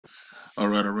All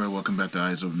right. Welcome back to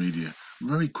Eyes of Media.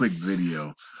 Very quick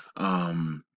video.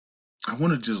 Um, I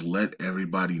want to just let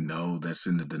everybody know that's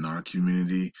in the dinar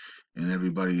community and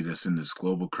everybody that's in this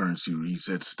global currency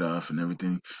reset stuff and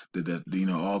everything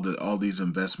that all these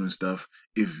investment stuff.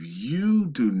 If you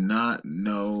do not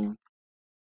know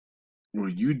or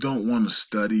you don't want to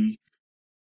study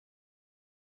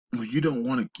or you don't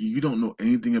know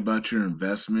anything about your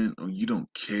investment or you don't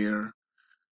care,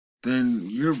 then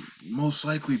you're most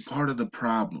likely part of the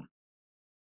problem.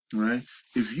 Right?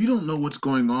 If you don't know what's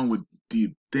going on with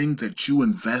the things that you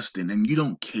invest in and you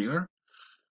don't care,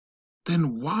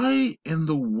 then why in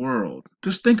the world?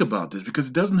 Just think about this because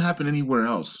it doesn't happen anywhere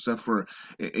else except for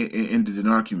in the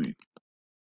dinar community,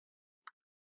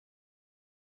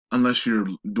 unless you're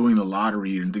doing a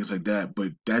lottery and things like that.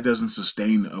 But that doesn't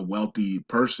sustain a wealthy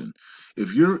person.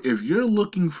 If you're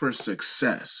looking for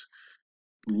success,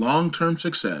 long-term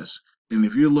success, and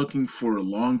if you're looking for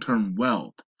long-term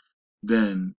wealth,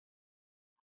 then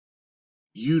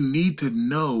you need to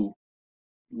know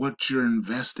what you're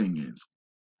investing in,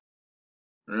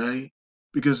 right?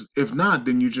 Because if not,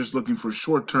 then you're just looking for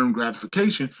short-term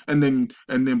gratification, but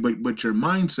your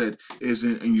mindset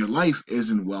isn't, and your life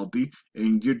isn't wealthy,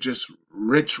 and you're just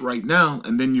rich right now,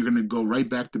 and then you're gonna go right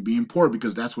back to being poor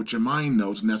because that's what your mind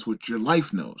knows and that's what your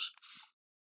life knows,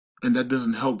 and that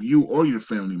doesn't help you or your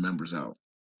family members out.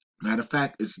 Matter of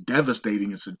fact, it's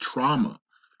devastating. It's a trauma.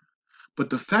 But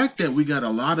the fact that we got a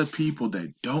lot of people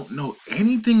that don't know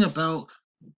anything about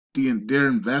their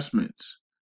investments,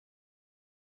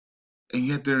 and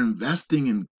yet they're investing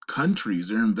in countries,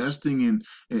 they're investing in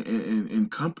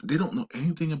companies. They don't know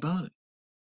anything about it.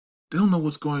 They don't know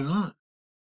what's going on,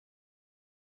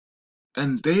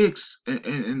 and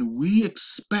and we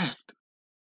expect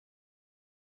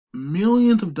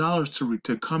millions of dollars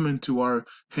to come into our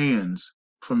hands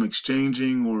from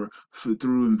exchanging or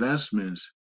through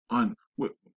investments on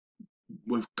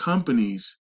with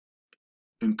companies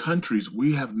and countries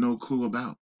we have no clue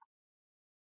about.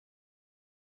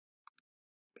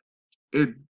 It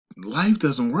Life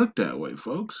doesn't work that way,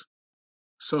 folks.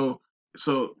 So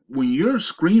so when you're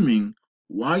screaming,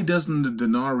 why doesn't the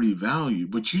dinar revalue?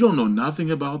 But you don't know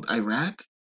nothing about Iraq.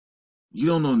 You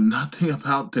don't know nothing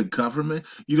about the government.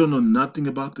 You don't know nothing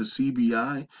about the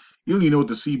CBI. You don't even know what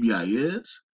the CBI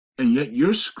is. And yet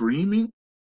you're screaming,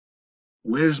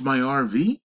 where's my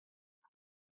RV?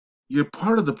 You're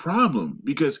part of the problem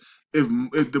because if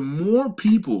the more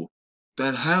people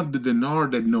that have the dinar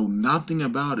that know nothing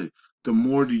about it, the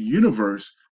more the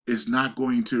universe is not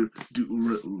going to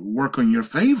work on your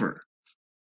favor,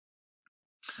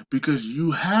 because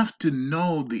you have to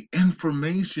know the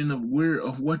information of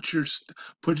what you're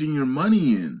putting your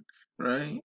money in,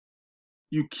 right?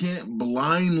 You can't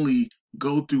blindly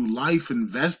go through life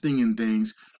investing in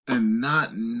things and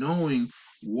not knowing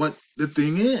what the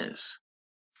thing is,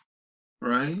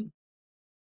 right?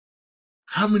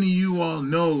 How many of you all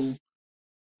know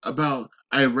about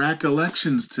Iraq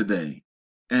elections today?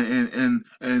 And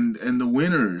the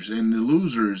winners and the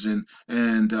losers and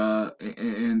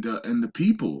the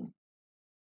people.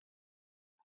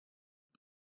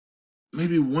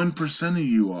 Maybe 1% of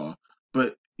you all,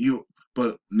 but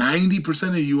 90%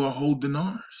 of you all hold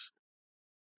dinars,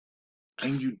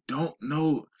 and you don't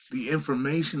know the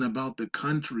information about the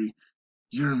country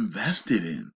you're invested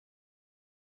in.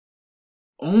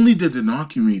 Only the dinar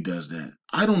community does that.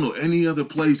 I don't know any other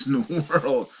place in the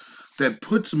world that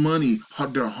puts money,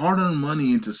 their hard-earned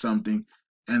money into something,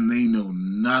 and they know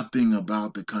nothing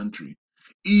about the country,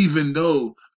 even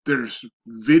though there's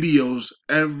videos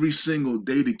every single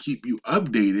day to keep you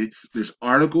updated. There's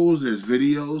articles, there's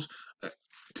videos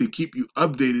to keep you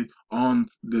updated on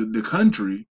the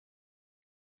country.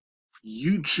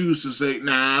 You choose to say,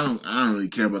 nah, I don't really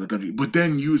care about the country. But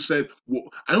then you said,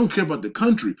 well, I don't care about the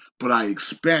country, but I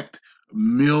expect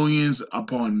millions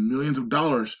upon millions of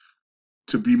dollars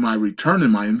to be my return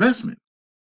in my investment.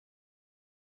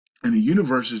 And the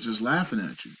universe is just laughing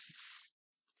at you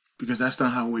because that's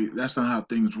not how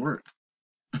things work.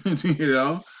 you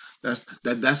know,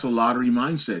 that's a lottery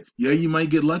mindset. Yeah, you might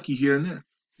get lucky here and there.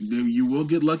 You will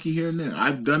get lucky here and there.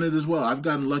 I've done it as well. I've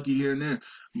gotten lucky here and there.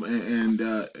 And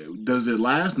does it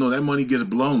last? No, that money gets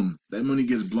blown. That money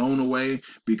gets blown away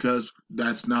because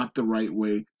that's not the right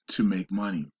way to make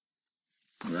money,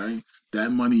 right?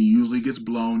 That money usually gets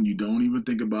blown. You don't even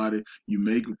think about it. You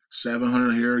make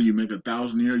 700 here, you make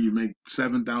 1,000 here, you make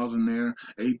 7,000 there,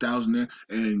 8,000 there,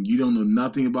 and you don't know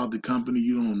nothing about the company.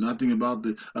 You don't know nothing about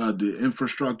the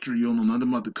infrastructure. You don't know nothing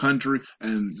about the country,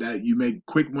 and that you make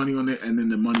quick money on it, and then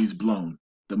the money's blown.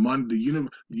 The money,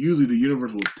 usually the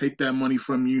universe will take that money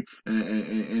from you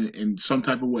in some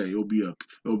type of way. It'll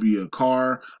be a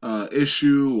car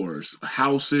issue or a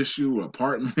house issue or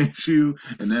apartment issue,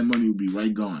 and that money will be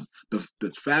right gone.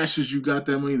 The fastest you got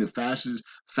that money, the faster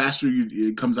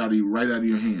it comes right out of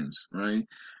your hands, right?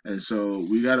 And so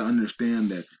we got to understand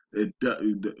that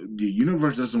the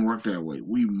universe doesn't work that way.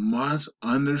 We must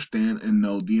understand and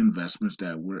know the investments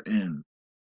that we're in.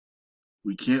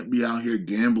 We can't be out here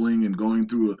gambling and going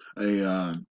through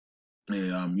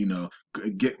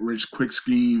get rich quick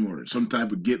scheme or some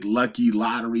type of get lucky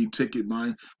lottery ticket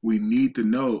mine. We need to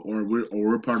know, or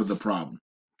we're part of the problem.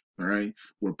 All right,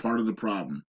 we're part of the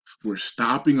problem. We're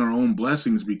stopping our own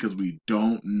blessings because we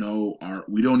don't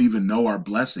even know our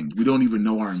blessings. We don't even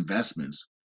know our investments.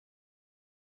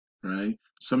 Right?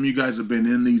 Some of you guys have been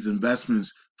in these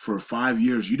investments for 5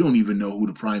 years. You don't even know who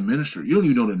the prime minister. You don't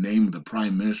even know the name of the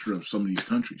prime minister of some of these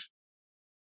countries.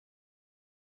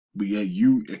 But yeah,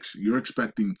 you're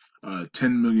expecting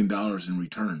 $10 million in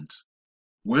returns.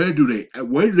 Where do they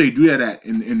do that at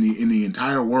in the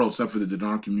entire world except for the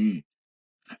dinar community?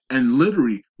 And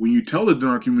literally, when you tell the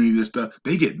dinar community this stuff,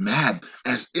 they get mad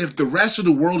as if the rest of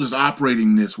the world is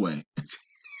operating this way,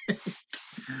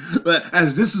 but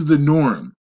as this is the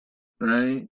norm,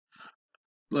 right?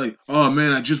 Like, oh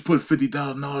man, I just put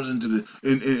 $50,000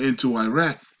 into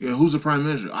Iraq. Yeah, who's the prime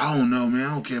minister? I don't know, man.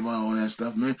 I don't care about all that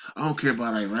stuff, man. I don't care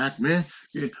about Iraq, man.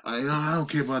 Yeah, I don't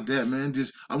care about that, man.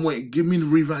 Just I'm waiting. Give me the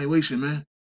revaluation, man.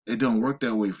 It don't work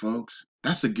that way, folks.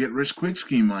 That's a get rich quick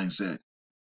scheme mindset.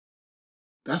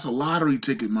 That's a lottery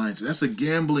ticket mindset. That's a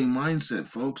gambling mindset,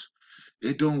 folks.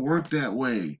 It don't work that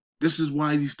way. This is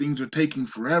why these things are taking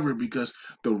forever because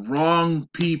the wrong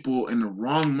people and the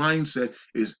wrong mindset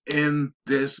is in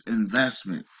this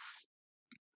investment.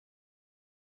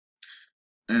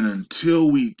 And until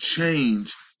we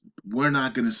change, we're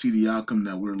not going to see the outcome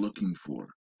that we're looking for.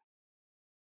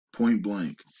 Point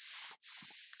blank.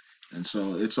 And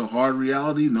so it's a hard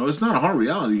reality. No, it's not a hard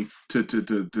reality to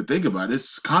think about.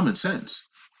 It's common sense.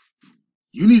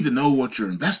 You need to know what you're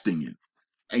investing in.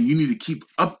 And you need to keep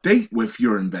update with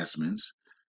your investments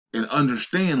and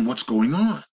understand what's going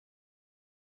on.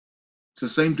 It's the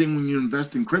same thing when you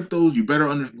invest in cryptos. You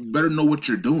better know what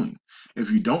you're doing.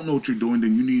 If you don't know what you're doing,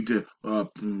 then you need to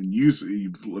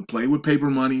play with paper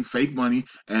money, fake money,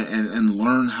 and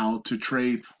learn how to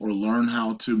trade or learn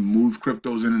how to move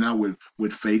cryptos in and out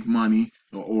with fake money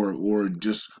or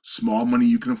just small money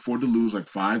you can afford to lose, like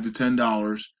 $5 to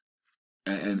 $10,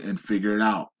 and figure it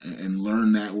out and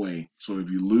learn that way. So if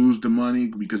you lose the money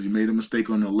because you made a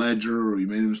mistake on the ledger or you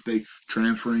made a mistake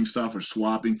transferring stuff or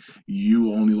swapping,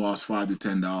 you only lost $5 to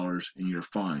 $10 and you're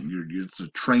fine. It's a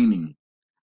training,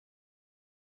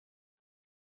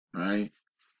 right?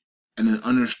 And then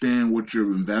understand what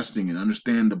you're investing in,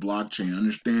 understand the blockchain,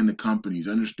 understand the companies,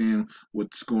 understand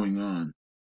what's going on.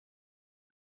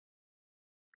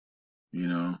 You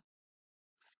know,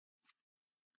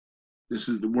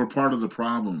 we're part of the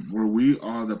problem. Where we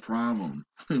are the problem.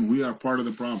 We are part of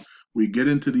the problem. We get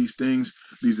into these things,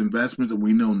 these investments, and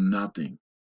we know nothing.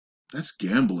 That's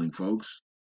gambling, folks.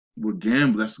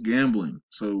 That's gambling.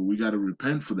 So we got to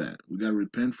repent for that. We got to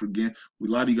repent for A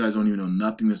lot of you guys don't even know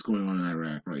nothing that's going on in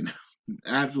Iraq right now.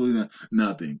 Absolutely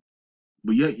nothing.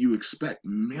 But yet you expect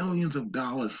millions of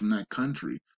dollars from that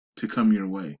country to come your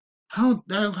way. How's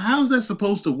that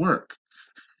supposed to work?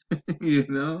 You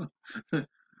know,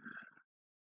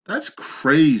 that's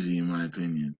crazy in my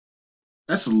opinion.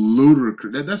 That's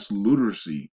ludicrous. That's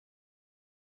luderacy.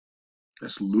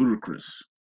 That's ludicrous.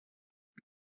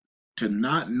 To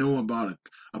not know about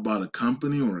a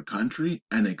company or a country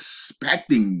and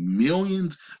expecting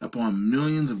millions upon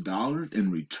millions of dollars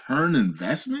in return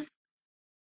investment.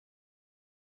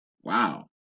 Wow,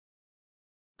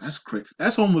 that's crazy.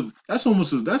 That's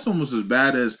almost as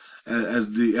bad as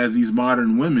these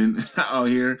modern women out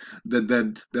here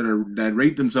that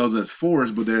rate themselves as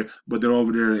fours, but they're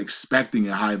over there expecting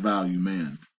a high value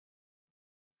man.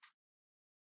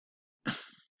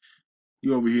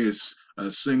 You over here is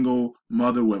a single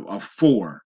mother with a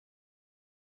four,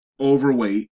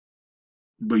 overweight,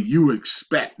 but you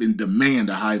expect and demand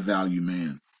a high value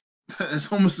man.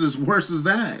 It's almost as worse as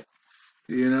that,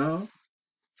 you know?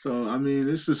 So, I mean,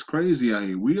 it's just crazy out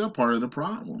here. We are part of the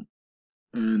problem.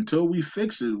 And until we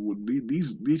fix it,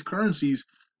 these currencies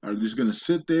are just going to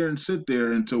sit there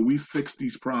until we fix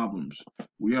these problems.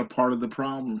 We are part of the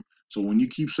problem. So when you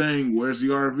keep saying, where's the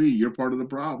RV? You're part of the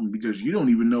problem because you don't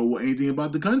even know anything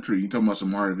about the country. You're talking about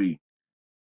some RV.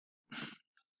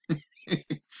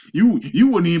 You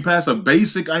wouldn't even pass a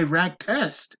basic Iraq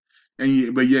test, but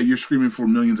yeah, you're screaming for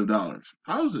millions of dollars.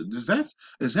 How is it?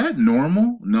 Is that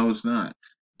normal? No, it's not.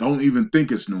 Don't even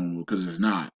think it's normal because it's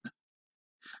not.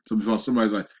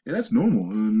 Somebody's like, yeah, that's normal.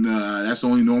 Nah, that's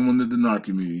only normal in the dinar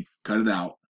community. Cut it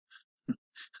out.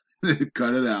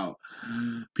 Cut it out.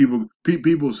 People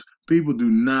do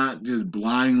not just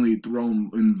blindly throw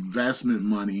investment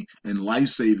money and life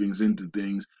savings into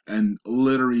things and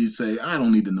literally say, I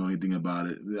don't need to know anything about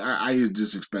it. I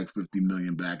just expect 50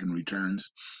 million back in returns.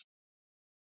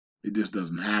 It just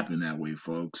doesn't happen that way,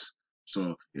 folks.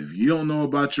 So if you don't know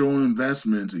about your own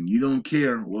investments and you don't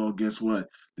care, well, guess what?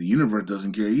 The universe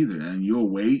doesn't care either, and you'll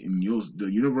wait, and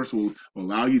the universe will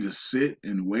allow you to sit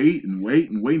and wait and wait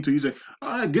and wait until you say, oh,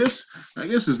 I guess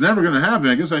it's never going to happen.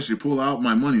 I guess I should pull out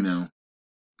my money now.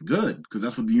 Good, because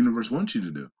that's what the universe wants you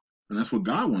to do, and that's what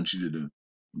God wants you to do.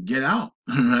 Get out,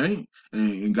 right?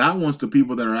 And God wants the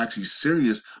people that are actually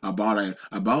serious about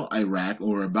Iraq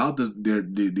or about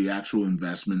the actual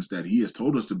investments that He has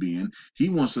told us to be in. He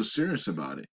wants us serious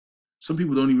about it. Some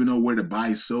people don't even know where to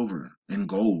buy silver and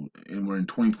gold, and we're in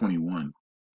 2021.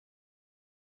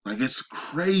 Like it's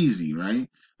crazy, right?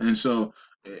 And so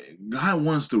God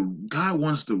wants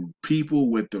the people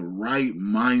with the right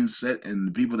mindset and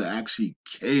the people that actually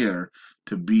care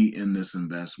to be in this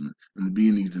investment and to be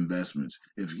in these investments.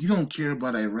 If you don't care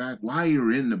about Iraq, why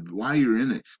you're in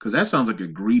it? Because that sounds like a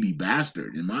greedy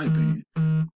bastard, in my opinion.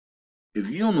 If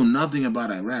you don't know nothing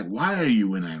about Iraq, why are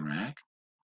you in Iraq?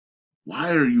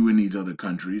 Why are you in these other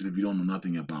countries if you don't know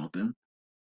nothing about them?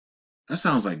 That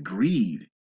sounds like greed,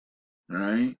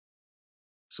 right?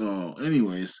 So,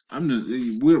 anyways, I'm just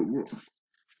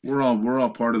we're all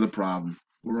part of the problem.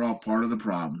 We're all part of the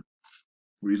problem.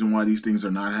 Reason why these things are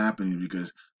not happening is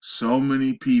because so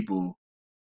many people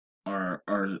are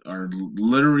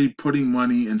literally putting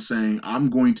money and saying,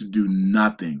 "I'm going to do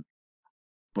nothing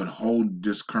but hold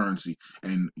this currency."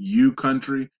 And you,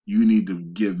 country, you need to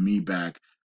give me back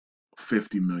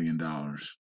 $50 million.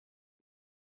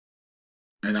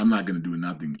 And I'm not going to do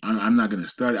nothing. I'm not going to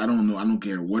study. I don't know. I don't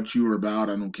care what you're about.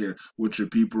 I don't care what your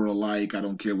people are like. I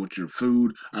don't care what your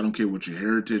food. I don't care what your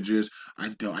heritage is. I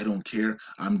don't care.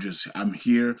 I'm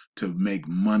here to make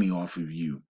money off of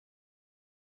you.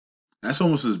 That's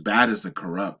almost as bad as the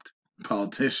corrupt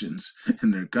politicians in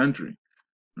their country,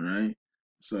 right?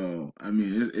 So, I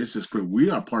mean, it's just great.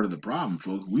 We are part of the problem,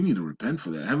 folks. We need to repent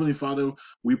for that. Heavenly Father,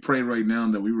 we pray right now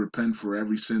that we repent for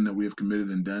every sin that we have committed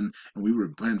and done, and we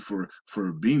repent for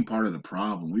being part of the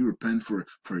problem. We repent for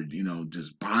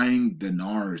just buying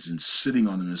dinars and sitting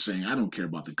on them and saying, I don't care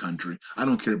about the country. I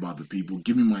don't care about the people.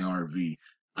 Give me my RV.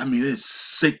 I mean, it's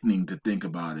sickening to think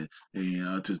about it,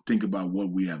 to think about what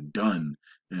we have done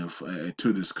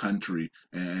to this country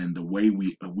and the way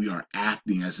we are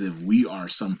acting as if we are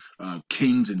some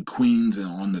kings and queens and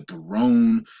on the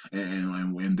throne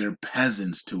and they're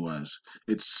peasants to us.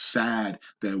 It's sad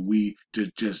that we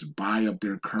just buy up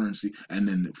their currency and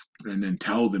then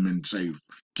tell them and say,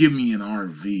 give me an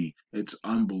RV. It's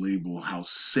unbelievable how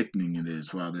sickening it is,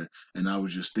 Father. And I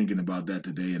was just thinking about that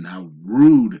today and how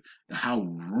rude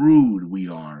we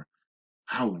are,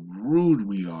 how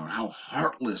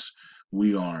heartless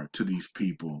we are to these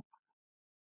people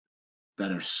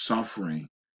that are suffering,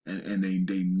 and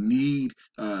they need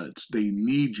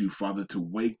you, Father, to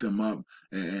wake them up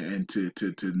and to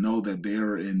know that they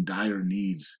are in dire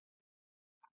needs.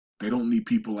 They don't need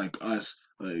people like us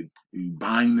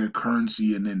buying their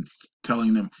currency and then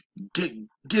telling them get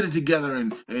get it together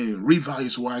and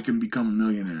revalue so I can become a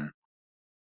millionaire.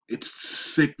 It's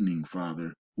sickening,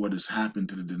 Father, what has happened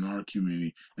to the dinar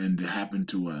community and to happen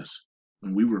to us.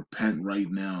 And we repent right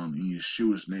now in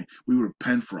Yeshua's name. We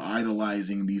repent for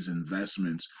idolizing these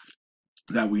investments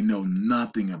that we know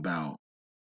nothing about,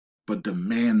 but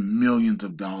demand millions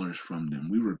of dollars from them.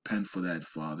 We repent for that,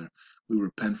 Father. We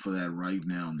repent for that right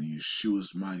now in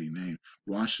Yeshua's mighty name.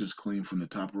 Wash us clean from the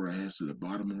top of our heads to the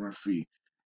bottom of our feet.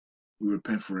 We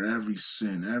repent for every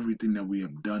sin, everything that we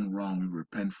have done wrong. We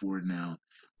repent for it now.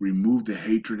 Remove the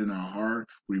hatred in our heart.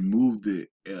 Remove the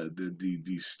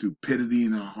stupidity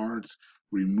in our hearts.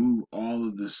 Remove all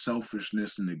of the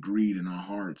selfishness and the greed in our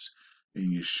hearts.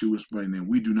 In Yeshua's mighty name.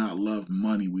 We do not love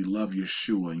money. We love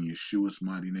Yeshua in Yeshua's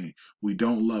mighty name. We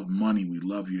don't love money. We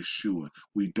love Yeshua.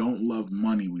 We don't love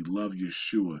money. We love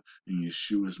Yeshua in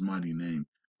Yeshua's mighty name.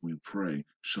 We pray.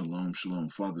 Shalom, shalom.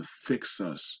 Father, fix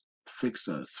us. Fix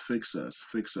us, fix us,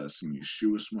 fix us in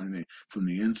Yeshua's mighty name. From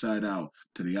the inside out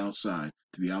to the outside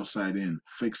in.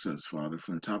 Fix us, Father.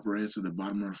 From the top of our heads to the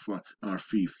bottom of our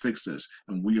feet. Fix us.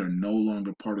 And we are no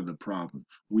longer part of the problem.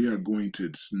 We are going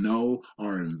to know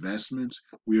our investments.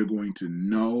 We are going to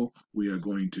know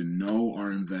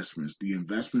our investments. The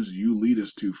investments you lead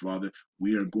us to, Father,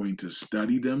 we are going to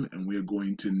study them and we are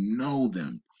going to know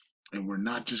them. And we're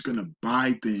not just going to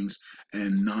buy things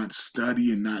and not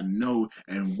study and not know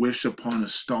and wish upon a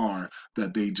star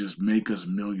that they just make us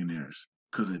millionaires,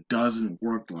 because it doesn't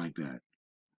work like that.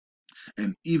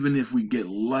 And even if we get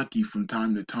lucky from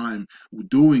time to time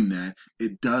doing that,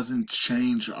 it doesn't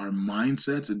change our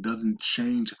mindsets. It doesn't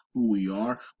change who we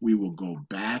are. We will go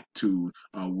back to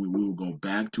we will go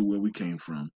back to where we came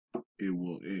from.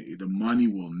 The money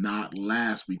will not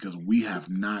last because we have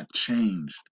not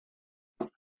changed.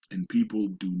 And people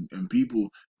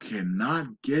cannot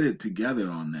get it together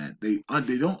on that. They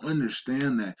don't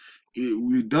understand that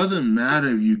it doesn't matter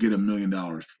if you get $1 million.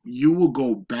 You will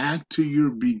go back to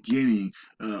your beginning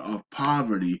of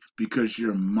poverty because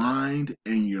your mind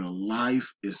and your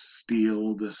life is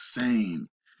still the same.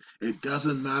 It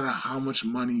doesn't matter how much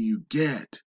money you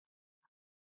get.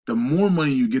 The more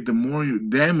money you get, the more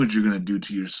damage you're going to do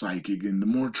to your psychic, and the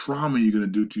more trauma you're going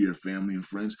to do to your family and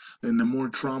friends, and the more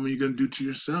trauma you're going to do to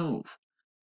yourself,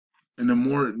 and the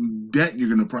more debt you're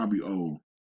going to probably owe,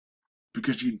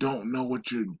 because you don't know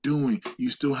what you're doing.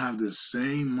 You still have the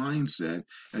same mindset,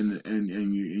 and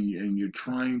you're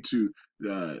trying to,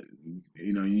 uh,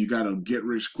 you got a get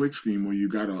rich quick scheme, or you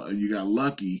got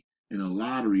lucky in a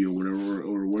lottery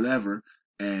or whatever,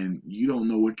 and you don't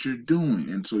know what you're doing,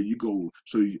 and so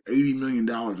 $80 million,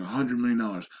 $100 million,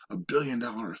 $1 billion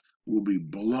will be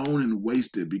blown and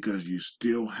wasted because you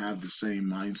still have the same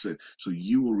mindset. So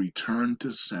you will return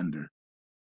to sender.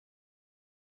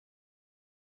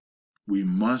 We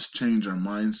must change our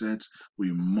mindsets.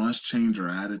 We must change our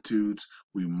attitudes.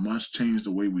 We must change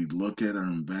the way we look at our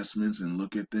investments and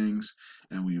look at things.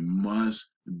 And we must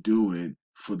do it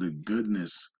for the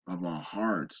goodness of our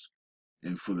hearts,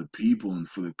 and for the people, and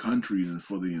for the country, and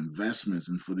for the investments,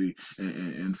 and for the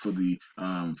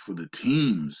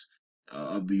teams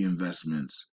of the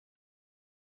investments.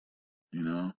 You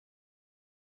know,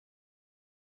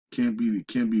 can't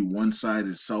be one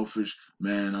sided, selfish.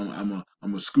 Man, I'm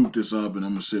gonna scoop this up and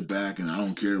I'm gonna sit back and I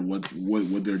don't care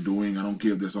what they're doing. I don't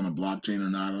care if they're on a blockchain or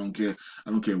not. I don't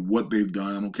care what they've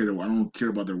done. I don't care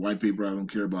about their white paper. I don't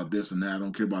care about this and that. I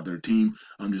don't care about their team.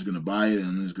 I'm just gonna buy it and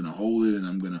I'm just gonna hold it and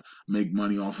I'm gonna make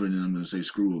money off it, and I'm gonna say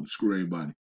screw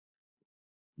everybody.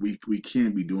 We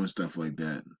can't be doing stuff like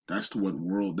that. That's what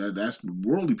that's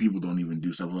worldly people don't even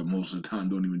do stuff like, most of the time,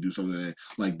 don't even do stuff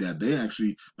like that. They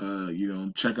actually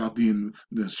check out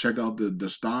the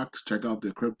stocks, check out the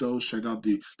cryptos, check out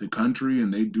the country,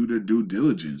 and they do their due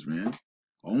diligence, man.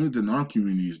 Only the non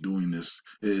community is doing this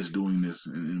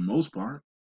in most part.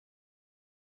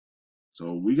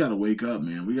 So we got to wake up,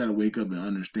 man. We got to wake up and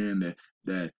understand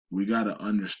that we got to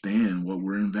understand what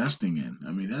we're investing in.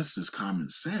 I mean, that's just common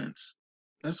sense.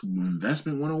 That's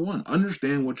investment 101.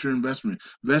 Understand what you're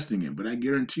investing in. But I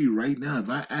guarantee you right now, if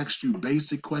I asked you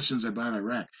basic questions about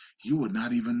Iraq, you would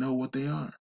not even know what they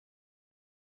are.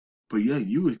 But yeah,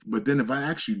 but then if I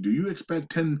ask you, do you expect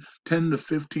 10 to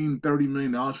 15, $30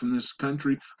 million from this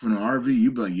country, from an RV,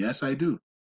 you'd be like, yes, I do.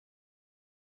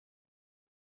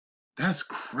 That's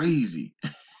crazy.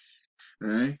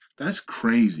 Right? That's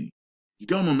crazy. You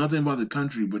don't know nothing about the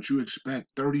country, but you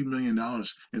expect $30 million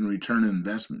in return on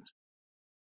investments.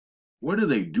 Where do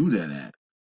they do that at?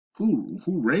 Who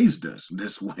raised us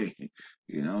this way?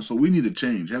 So we need to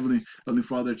change. Heavenly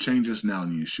Father, change us now in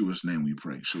Yeshua's name we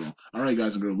pray. Shalom. All right,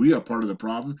 guys and girls, we are part of the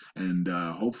problem, and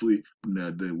hopefully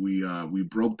that we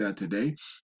broke that today,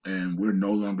 and we're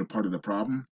no longer part of the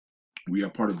problem. We are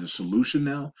part of the solution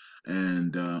now,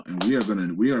 and we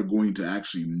are going to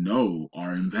actually know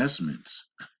our investments.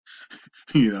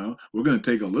 We're going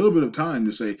to take a little bit of time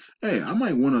to say, hey, I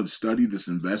might want to study this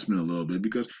investment a little bit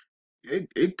because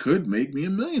it could make me a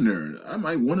millionaire. I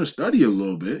might want to study a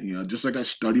little bit, just like I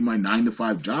study my 9 to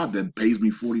 5 job that pays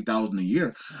me 40,000 a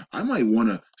year. I might want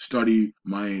to study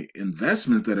my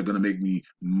investments that are going to make me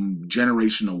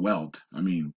generational wealth. I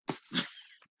mean,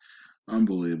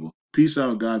 unbelievable. Peace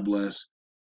out. God bless.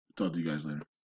 Talk to you guys later.